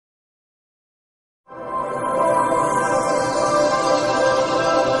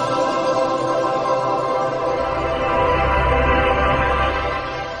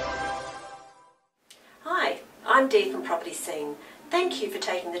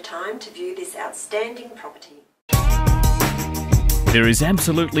time to view this outstanding property. There is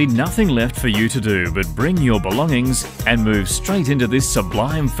absolutely nothing left for you to do but bring your belongings and move straight into this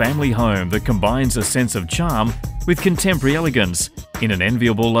sublime family home that combines a sense of charm with contemporary elegance in an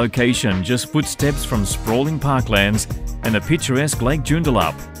enviable location just footsteps from sprawling parklands and the picturesque Lake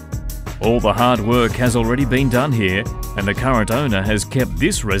Joondalup. All the hard work has already been done here, and the current owner has kept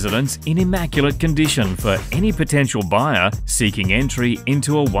this residence in immaculate condition for any potential buyer seeking entry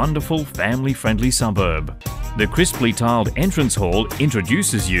into a wonderful family-friendly suburb. The crisply tiled entrance hall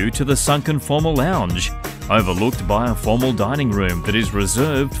introduces you to the sunken formal lounge, overlooked by a formal dining room that is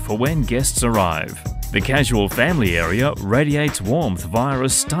reserved for when guests arrive. The casual family area radiates warmth via a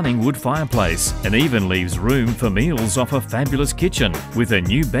stunning wood fireplace and even leaves room for meals off a fabulous kitchen with a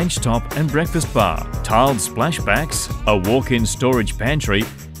new benchtop and breakfast bar, tiled splashbacks, a walk-in storage pantry,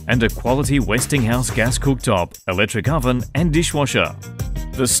 and a quality Westinghouse gas cooktop, electric oven and dishwasher.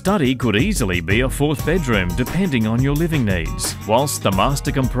 The study could easily be a fourth bedroom depending on your living needs, whilst the master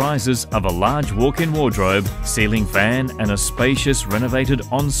comprises of a large walk-in wardrobe, ceiling fan and a spacious renovated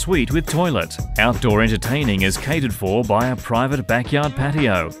ensuite with toilet. Outdoor entertaining is catered for by a private backyard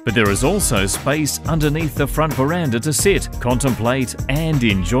patio, but there is also space underneath the front veranda to sit, contemplate and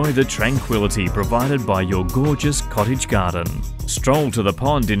enjoy the tranquility provided by your gorgeous cottage garden. Stroll to the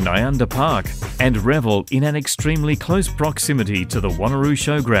pond in Nyanda Park and revel in an extremely close proximity to the Wanneroo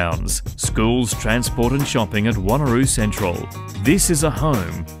showgrounds, schools, transport and shopping at Wanneroo Central. This is a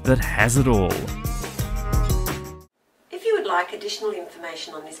home that has it all. If you would like additional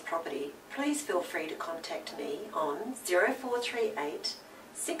information on this property, please feel free to contact me on 0438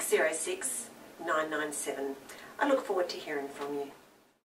 606 997. I look forward to hearing from you.